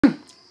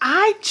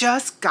I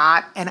just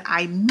got an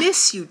I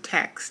miss you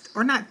text,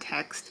 or not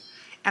text,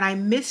 and I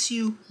miss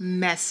you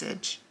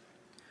message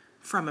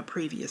from a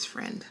previous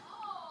friend.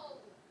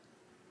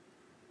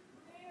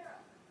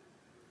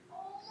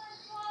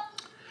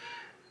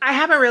 I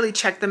haven't really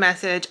checked the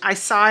message. I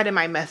saw it in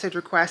my message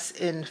requests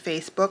in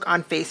Facebook,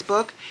 on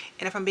Facebook.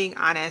 And if I'm being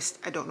honest,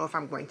 I don't know if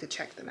I'm going to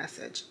check the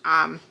message.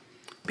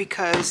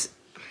 Because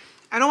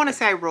I don't want to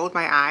say I rolled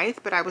my eyes,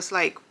 but I was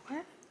like,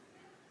 what?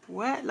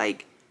 What?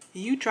 Like,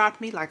 you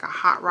dropped me like a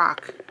hot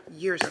rock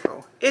years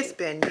ago. It's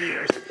been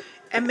years.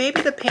 And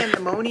maybe the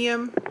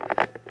pandemonium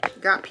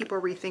got people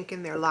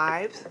rethinking their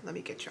lives. Let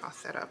me get y'all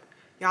set up.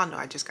 Y'all know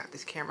I just got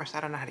this camera, so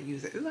I don't know how to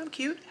use it. Ooh, I'm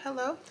cute.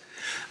 Hello.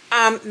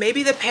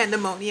 Maybe the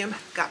pandemonium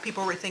got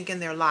people rethinking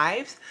their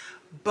lives,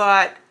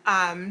 but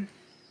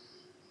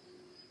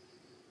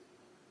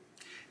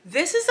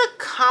this is a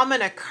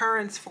common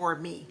occurrence for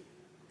me,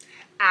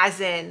 as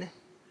in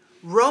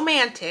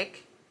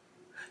romantic.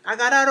 I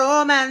got a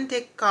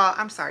romantic call.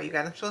 I'm sorry, you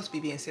guys. I'm supposed to be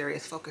being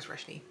serious. Focus,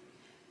 Roshini.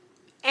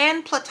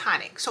 And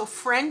platonic. So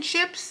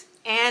friendships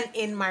and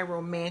in my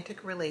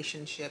romantic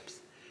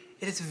relationships,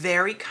 it is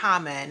very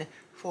common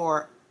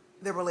for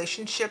the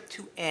relationship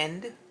to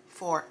end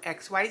for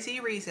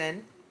XYZ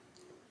reason,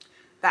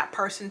 that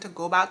person to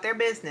go about their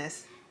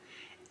business,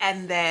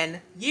 and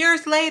then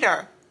years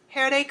later,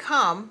 here they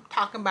come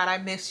talking about I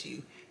miss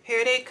you.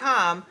 Here they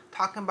come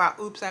talking about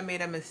oops, I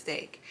made a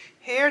mistake.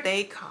 Here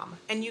they come.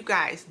 And you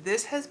guys,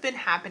 this has been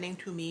happening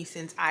to me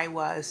since I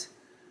was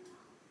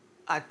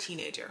a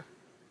teenager.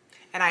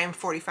 And I am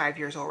 45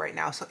 years old right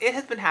now. So it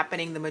has been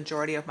happening the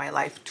majority of my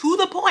life, to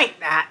the point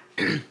that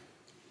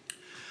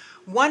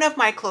one of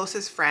my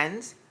closest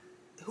friends,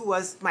 who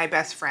was my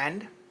best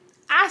friend,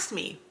 asked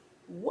me,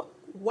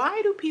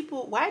 why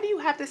do you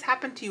have this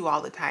happen to you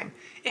all the time?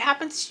 It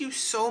happens to you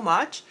so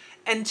much.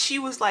 And she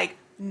was like,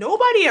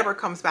 nobody ever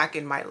comes back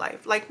in my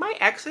life. Like my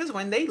exes,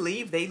 when they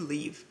leave, they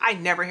leave. I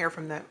never hear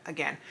from them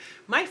again.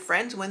 My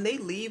friends, when they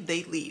leave,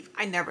 they leave.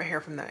 I never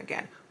hear from them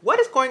again. What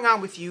is going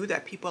on with you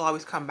that people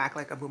always come back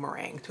like a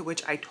boomerang? To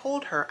which I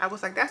told her, I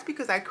was like, that's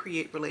because I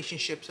create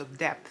relationships of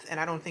depth,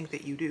 and I don't think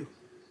that you do.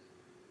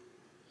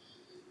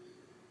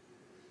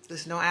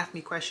 Just don't ask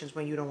me questions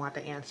when you don't want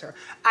to answer.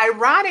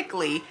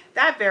 Ironically,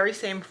 that very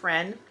same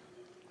friend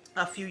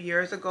a few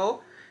years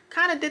ago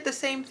kind of did the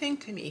same thing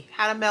to me.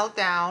 Had a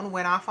meltdown,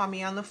 went off on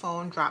me on the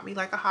phone, dropped me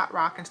like a hot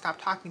rock, and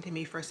stopped talking to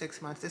me for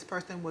 6 months. This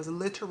person was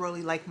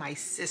literally like my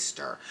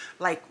sister,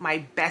 like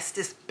my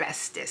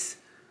bestest.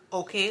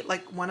 Okay,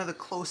 like one of the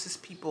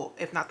closest people,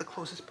 if not the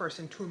closest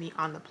person to me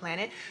on the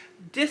planet,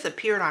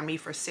 disappeared on me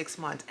for 6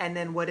 months. And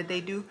then what did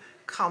they do?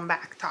 Come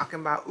back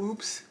talking about,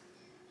 oops,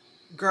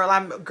 girl,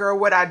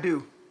 what'd I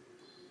do?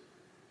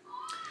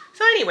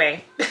 So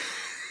anyway,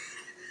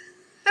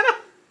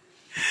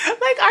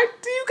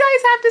 do you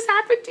guys have this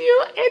happen to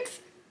you?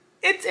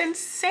 It's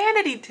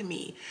insanity to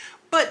me.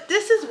 But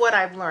this is what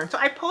I've learned. So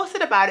I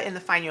posted about it in the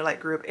Find Your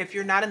Light group. If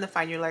you're not in the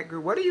Find Your Light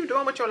group, what are you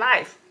doing with your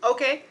life?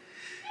 Okay.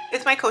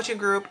 It's my coaching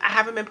group. I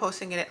haven't been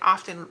posting in it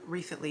often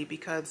recently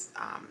because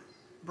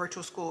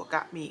virtual school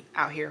got me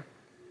out here.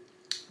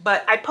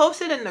 But I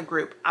posted in the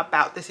group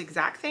about this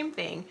exact same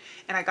thing,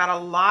 and I got a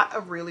lot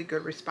of really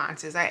good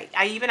responses. I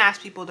even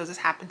asked people, does this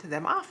happen to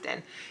them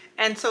often?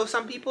 And so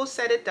some people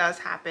said it does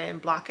happen,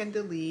 block and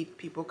delete,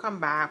 people come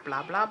back,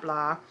 blah, blah,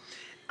 blah.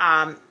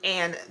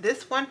 And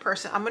this one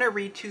person, I'm going to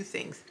read two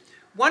things.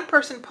 One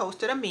person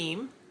posted a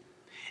meme,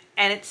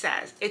 and it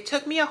says, it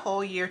took me a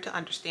whole year to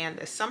understand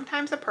this.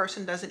 Sometimes a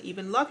person doesn't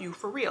even love you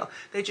for real.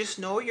 They just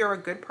know you're a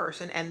good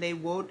person, and they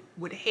would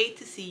hate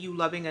to see you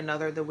loving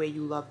another the way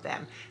you love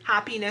them.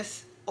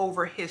 Happiness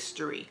over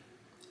history.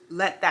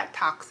 Let that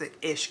toxic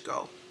ish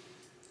go.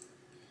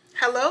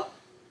 Hello?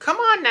 Come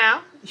on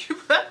now.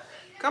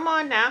 Come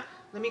on now.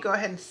 Let me go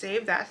ahead and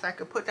save that so I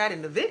could put that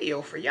in the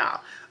video for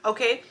y'all.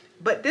 Okay?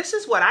 But this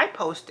is what I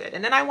posted.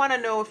 And then I want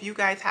to know if you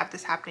guys have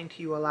this happening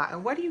to you a lot.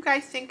 And what do you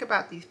guys think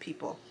about these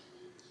people?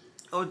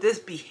 Or this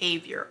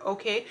behavior,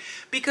 okay?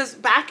 Because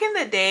back in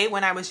the day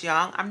when I was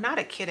young, I'm not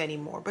a kid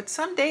anymore, but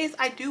some days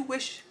I do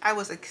wish I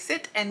was a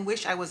kid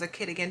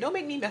again. Don't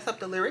make me mess up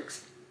the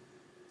lyrics.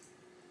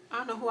 I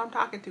don't know who I'm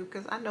talking to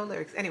because I know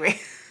lyrics. Anyway,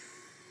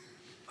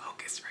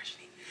 focus,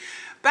 Roshini.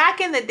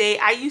 Back in the day,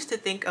 I used to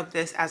think of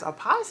this as a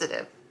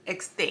positive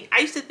thing. I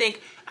used to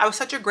think I was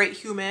such a great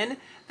human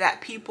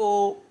that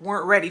people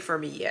weren't ready for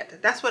me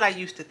yet. That's what I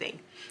used to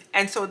think.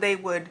 And so they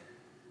would,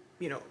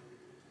 you know,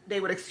 they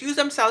would excuse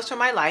themselves from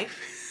my life.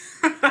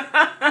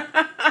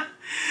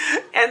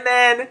 And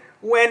then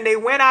when they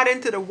went out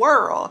into the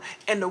world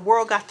and the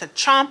world got to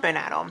chomping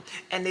at them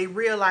and they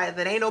realized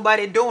that ain't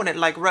nobody doing it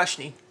like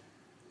Roshini.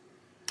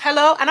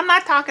 Hello? And I'm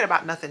not talking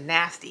about nothing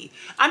nasty.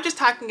 I'm just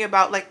talking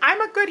about like,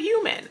 I'm a good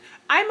human.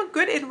 I'm a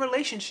good in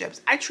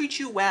relationships. I treat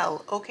you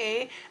well,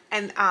 okay?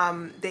 And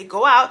they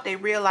go out, they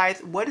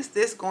realize, what is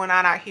this going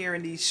on out here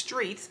in these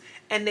streets?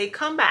 And they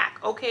come back,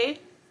 okay?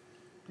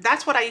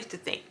 That's what I used to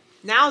think.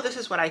 Now this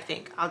is what I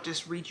think. I'll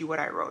just read you what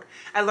I wrote.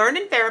 I learned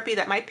in therapy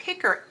that my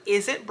picker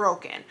isn't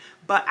broken,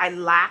 but I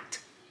lacked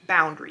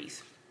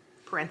boundaries.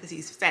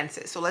 parentheses,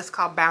 fences. So let's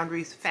call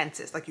boundaries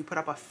fences, like you put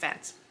up a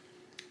fence,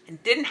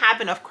 and didn't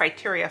have enough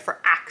criteria for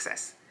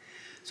access.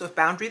 So if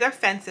boundaries are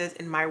fences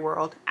in my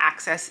world,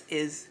 access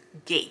is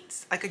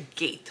gates, like a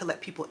gate to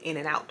let people in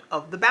and out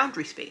of the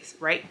boundary space,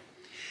 right?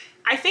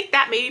 I think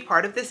that may be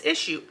part of this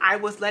issue. I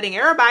was letting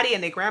everybody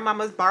and their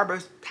grandmama's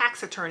barber's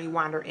tax attorney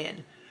wander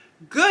in.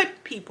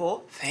 Good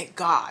people, thank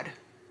God.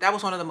 That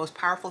was one of the most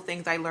powerful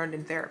things I learned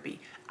in therapy.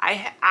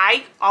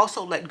 I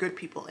also let good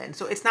people in.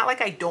 So it's not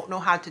like I don't know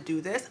how to do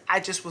this. I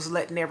just was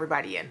letting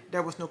everybody in.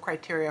 There was no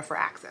criteria for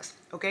access,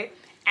 okay?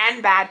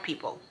 And bad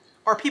people,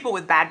 or people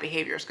with bad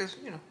behaviors, because,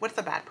 you know, what's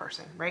a bad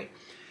person, right?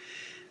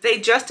 They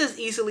just as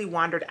easily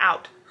wandered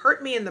out.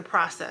 Hurt me in the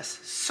process.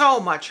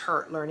 So much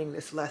hurt learning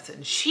this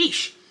lesson.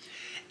 Sheesh.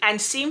 And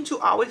seemed to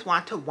always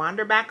want to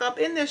wander back up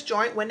in this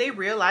joint when they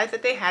realized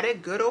that they had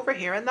it good over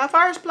here in the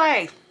first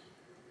place.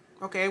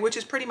 Okay, which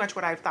is pretty much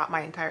what I've thought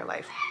my entire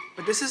life.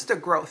 But this is the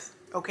growth,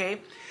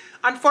 okay?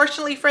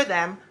 Unfortunately for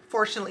them,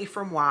 fortunately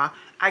for moi,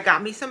 I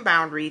got me some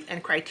boundaries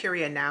and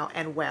criteria now,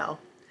 and well,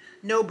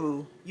 no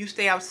boo, you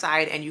stay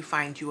outside and you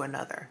find you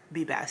another.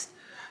 Be best.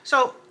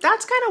 So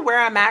that's kind of where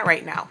I'm at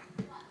right now.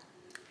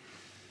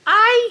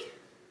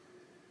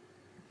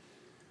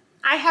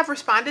 I have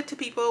responded to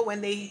people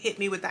when they hit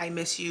me with I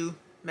miss you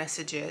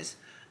messages,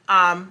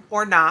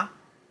 or nah.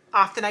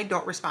 Often I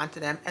don't respond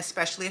to them,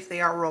 especially if they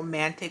are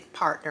romantic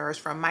partners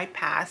from my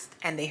past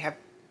and they have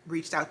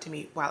reached out to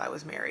me while I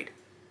was married.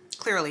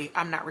 Clearly,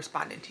 I'm not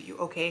responding to you,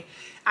 okay?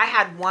 I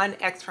had one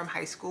ex from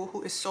high school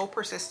who is so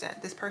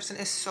persistent. This person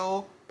is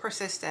so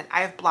persistent.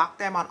 I have blocked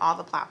them on all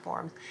the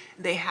platforms.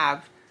 They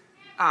have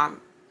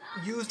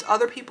used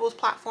other people's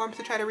platforms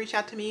to try to reach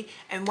out to me.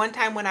 And one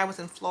time when I was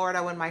in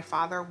Florida when my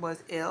father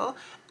was ill,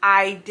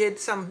 I did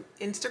some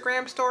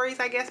Instagram stories,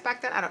 I guess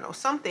back then, I don't know,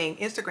 something,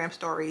 Instagram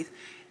stories,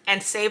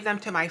 and saved them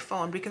to my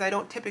phone because I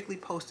don't typically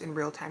post in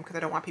real time because I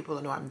don't want people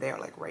to know I'm there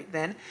like right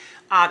then.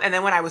 And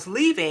then when I was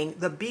leaving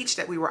the beach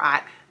that we were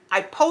at,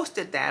 I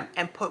posted them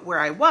and put where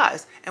I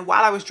was. And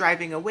while I was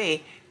driving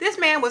away, this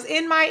man was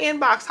in my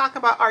inbox talking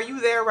about, are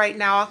you there right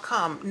now? I'll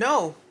come.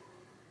 No.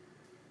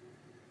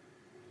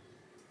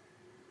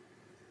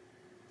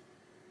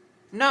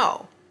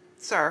 No,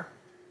 sir,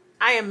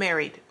 I am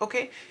married,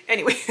 okay?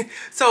 Anyway,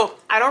 so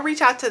I don't reach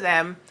out to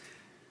them,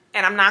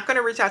 and I'm not going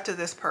to reach out to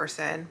this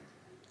person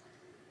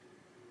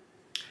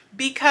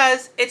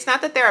because it's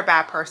not that they're a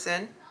bad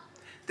person.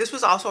 This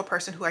was also a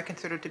person who I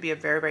considered to be a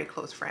very, very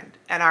close friend,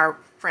 and our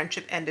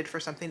friendship ended for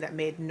something that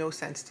made no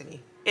sense to me.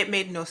 It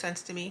made no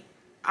sense to me.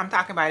 I'm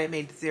talking about it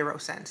made zero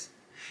sense.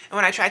 And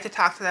when I tried to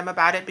talk to them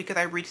about it, because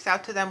I reached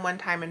out to them one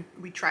time and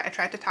I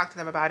tried to talk to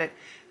them about it,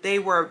 they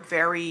were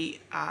very,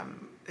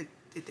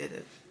 it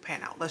didn't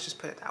pan out. Let's just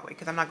put it that way,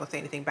 because I'm not going to say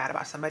anything bad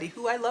about somebody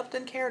who I loved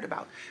and cared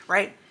about,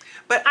 right?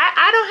 But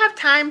I don't have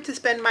time to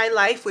spend my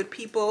life with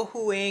people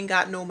who ain't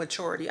got no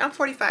maturity. I'm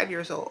 45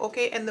 years old,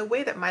 okay? And the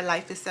way that my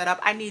life is set up,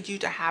 I need you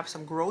to have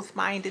some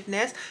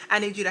growth-mindedness. I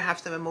need you to have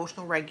some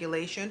emotional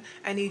regulation.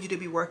 I need you to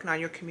be working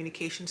on your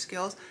communication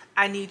skills.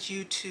 I need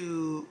you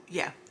to,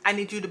 I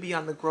need you to be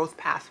on the growth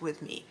path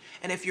with me.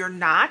 And if you're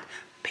not,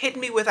 hit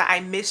me with a I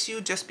miss you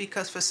just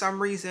because for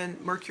some reason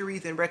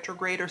Mercury's in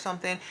retrograde or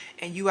something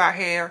and you out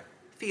here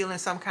feeling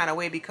some kind of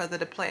way because of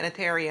the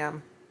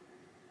planetarium.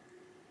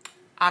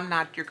 I'm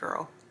not your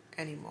girl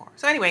anymore.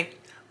 So anyway,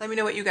 let me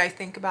know what you guys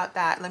think about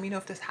that. Let me know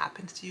if this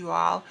happens to you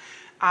all.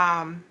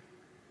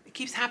 It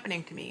keeps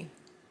happening to me.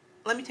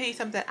 Let me tell you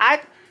something.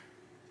 I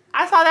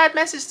saw that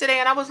message today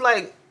and I was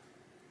like,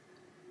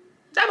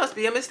 that must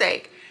be a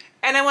mistake.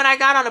 And then when I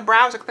got on the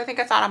browser, because I think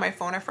I saw it on my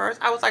phone at first,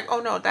 I was like,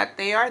 oh no, that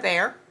they are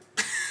there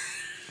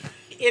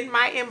in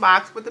my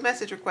inbox with the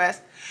message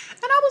request.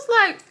 And I was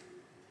like,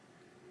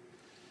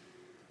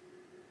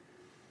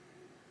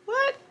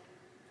 what?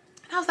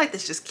 And I was like,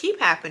 this just keep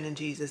happening,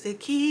 Jesus. It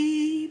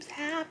keeps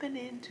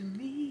happening to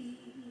me.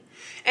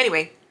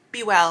 Anyway,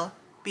 be well,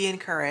 be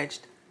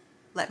encouraged.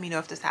 Let me know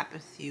if this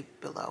happens to you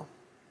below.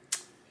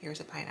 Here's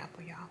a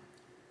pineapple, y'all.